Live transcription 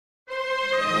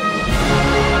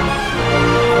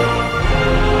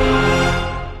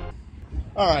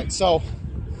Alright, so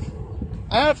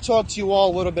I have to talk to you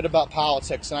all a little bit about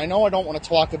politics, and I know I don't want to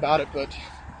talk about it, but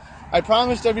I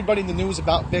promised everybody the news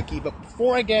about Vickie. But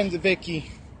before I get into Vickie,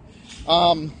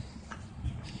 I'm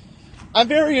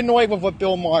very annoyed with what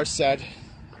Bill Maher said.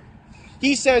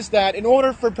 He says that in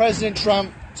order for President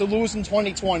Trump to lose in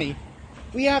 2020,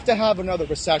 we have to have another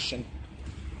recession.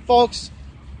 Folks,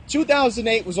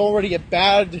 2008 was already a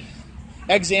bad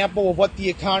example of what the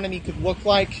economy could look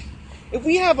like. If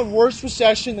we have a worse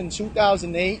recession than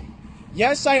 2008,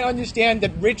 yes, I understand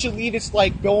that rich elitists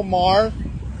like Bill Maher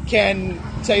can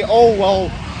say, oh, well,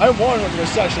 I want a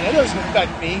recession. It doesn't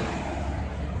affect me.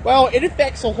 Well, it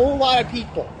affects a whole lot of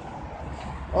people.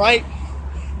 All right?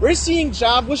 We're seeing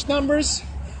jobless numbers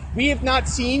we have not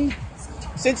seen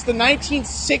since the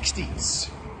 1960s.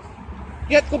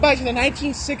 You have to go back to the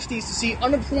 1960s to see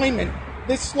unemployment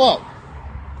this slow.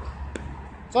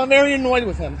 So I'm very annoyed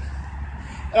with him.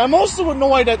 And I'm also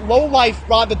annoyed at lowlife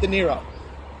Robert De Niro.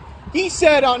 He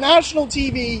said on national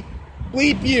TV,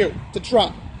 bleep you, to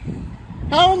Trump.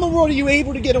 How in the world are you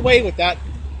able to get away with that?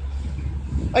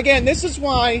 Again, this is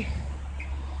why,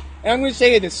 and I'm going to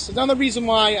say this, another reason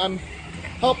why I'm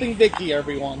helping Vickie,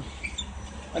 everyone.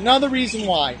 Another reason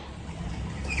why.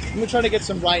 I'm going to try to get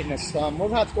some brightness. We'll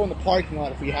have to go in the parking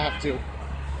lot if we have to.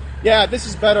 Yeah, this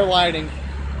is better lighting.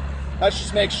 Let's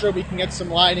just make sure we can get some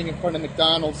lighting in front of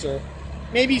McDonald's or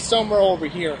maybe somewhere over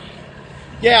here.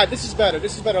 Yeah, this is better.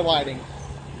 This is better lighting.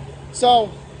 So,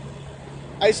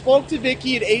 I spoke to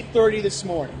Vickie at 8:30 this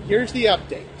morning. Here's the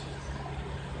update.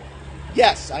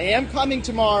 Yes, I am coming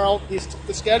tomorrow.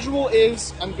 The schedule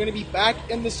is I'm going to be back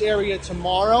in this area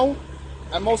tomorrow.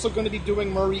 I'm also going to be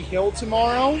doing Murray Hill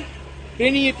tomorrow.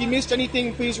 Vinny, if you missed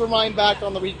anything, please rewind back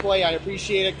on the replay. I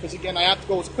appreciate it because, again, I have to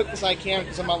go as quick as I can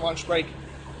because I'm on lunch break.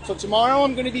 So tomorrow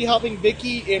I'm going to be helping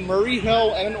Vickie in Murray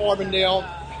Hill and in Auburndale.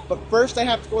 But first I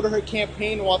have to go to her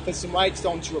campaign office in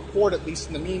Whitestone to report, at least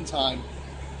in the meantime.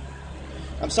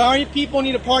 I'm sorry if people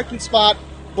need a parking spot,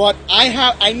 but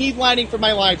I need lighting for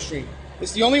my live stream.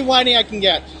 It's the only lighting I can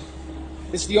get.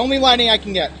 It's the only lighting I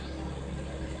can get.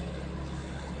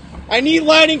 I need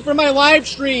lighting for my live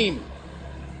stream.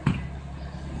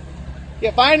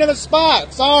 Yeah, find another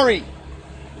spot. Sorry.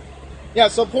 Yeah,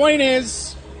 so the point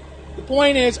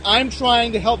is, I'm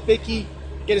trying to help Vickie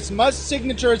get as much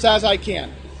signatures as I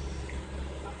can.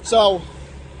 So,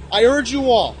 I urge you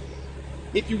all,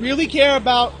 if you really care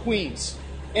about Queens,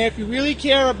 and if you really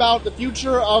care about the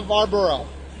future of our borough,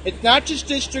 it's not just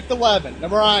District 11,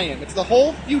 where I am, it's the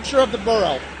whole future of the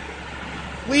borough.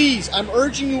 Please, I'm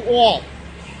urging you all,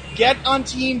 get on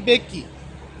Team Vickie.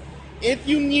 If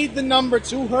you need the number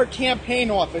to her campaign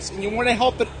office and you want to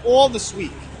help it all this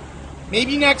week,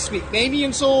 maybe next week, maybe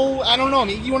until, I don't know,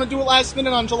 maybe you want to do it last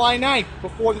minute on July 9th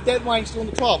before the deadline's due on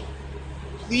the 12th.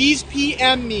 Please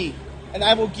PM me and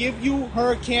I will give you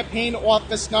her campaign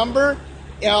office number.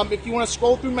 If you want to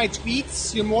scroll through my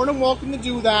tweets, you're more than welcome to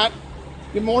do that.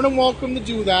 You're more than welcome to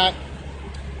do that.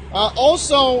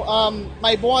 Also,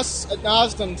 my boss at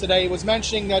NOSDM today was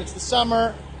mentioning that it's the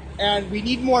summer and we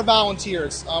need more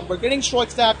volunteers. We're getting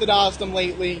short-staffed at OSDM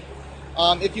lately.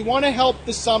 If you want to help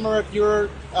this summer, if you're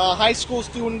a high school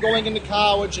student going into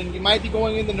college and you might be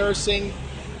going into nursing,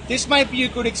 this might be a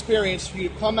good experience for you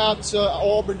to come out to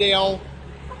Auburndale,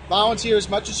 volunteer as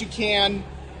much as you can,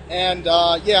 and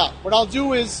yeah, what I'll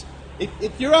do is,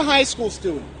 if you're a high school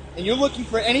student and you're looking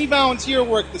for any volunteer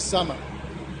work this summer,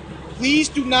 please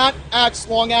do not ask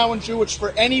Long Island Jewish for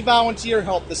any volunteer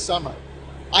help this summer.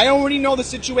 I already know the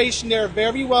situation there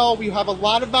very well. We have a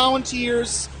lot of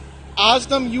volunteers.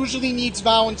 OSDM usually needs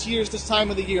volunteers this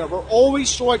time of the year. We're always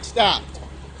short-staffed.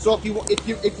 So if you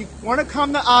want to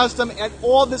come to OSDM at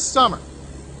all this summer,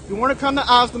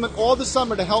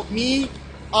 to help me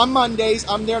on Mondays,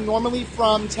 I'm there normally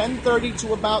from 10:30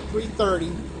 to about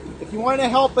 3:30. If you want to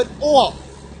help at all,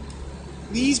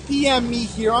 please PM me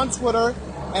here on Twitter,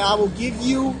 and I will give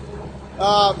you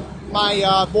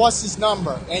my boss's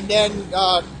number, and then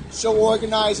she'll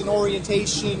organize an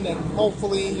orientation, and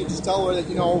hopefully you just tell her that,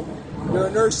 you know, you're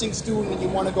a nursing student and you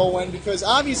want to go in, because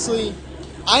obviously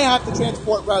I have to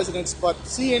transport residents, but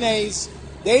CNAs,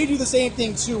 they do the same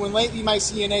thing too, and lately my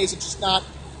CNAs are just not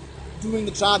doing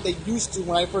the job they used to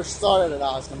when I first started at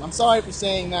OSDM. I'm sorry for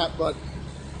saying that, but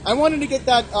I wanted to get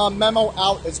that memo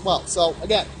out as well. So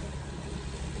again,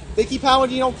 Vickie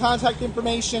Paladino contact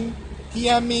information,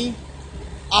 PM me.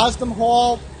 OSDM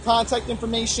Hall contact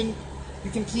information,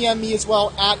 you can PM me as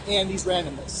well at Andy's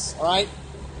Randomness. Alright?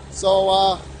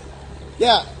 So,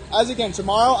 yeah, as again,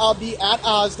 tomorrow I'll be at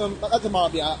OSDM. Not tomorrow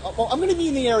I'll be at, well, I'm going to be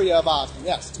in the area of OSDM.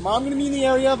 Yes, tomorrow I'm going to be in the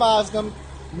area of OSDM,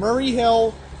 Murray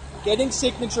Hill, getting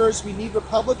signatures. We need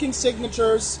Republican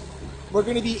signatures. we're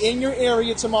going to be in your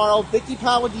area tomorrow. Vickie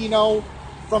Paladino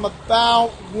from about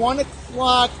 1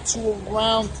 o'clock to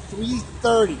around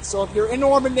 3:30. So if you're in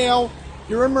Auburndale,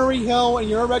 you're in Murray Hill, and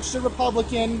you're a registered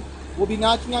Republican, we'll be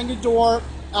knocking on your door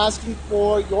asking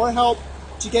for your help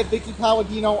to get Vickie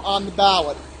Paladino on the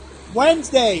ballot.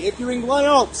 Wednesday, if you're in Glen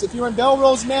Oaks, if you're in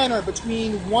Belrose Manor,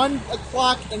 between 1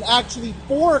 o'clock and actually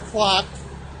 4 o'clock,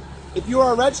 if you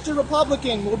are a registered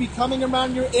Republican, we'll be coming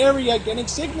around your area getting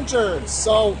signatures.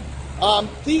 So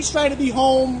please try to be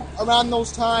home around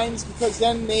those times, because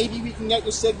then maybe we can get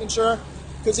your signature.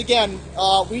 Because again,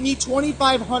 we need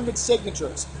 2,500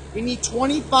 signatures. We need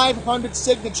 2,500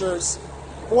 signatures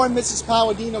for Mrs.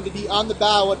 Paladino to be on the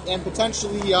ballot and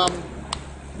potentially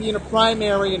be in a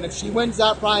primary. And if she wins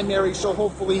that primary, she'll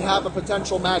hopefully have a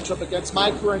potential matchup against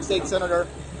my current state senator,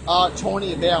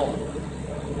 Tony Avila.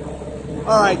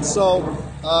 All right, so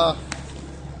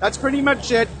that's pretty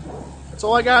much it. That's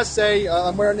all I gotta say.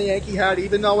 I'm wearing the Yankee hat,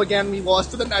 even though, again, we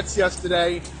lost to the Mets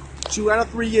yesterday. 2 out of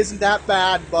 3 isn't that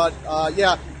bad, but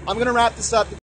yeah, I'm gonna wrap this up.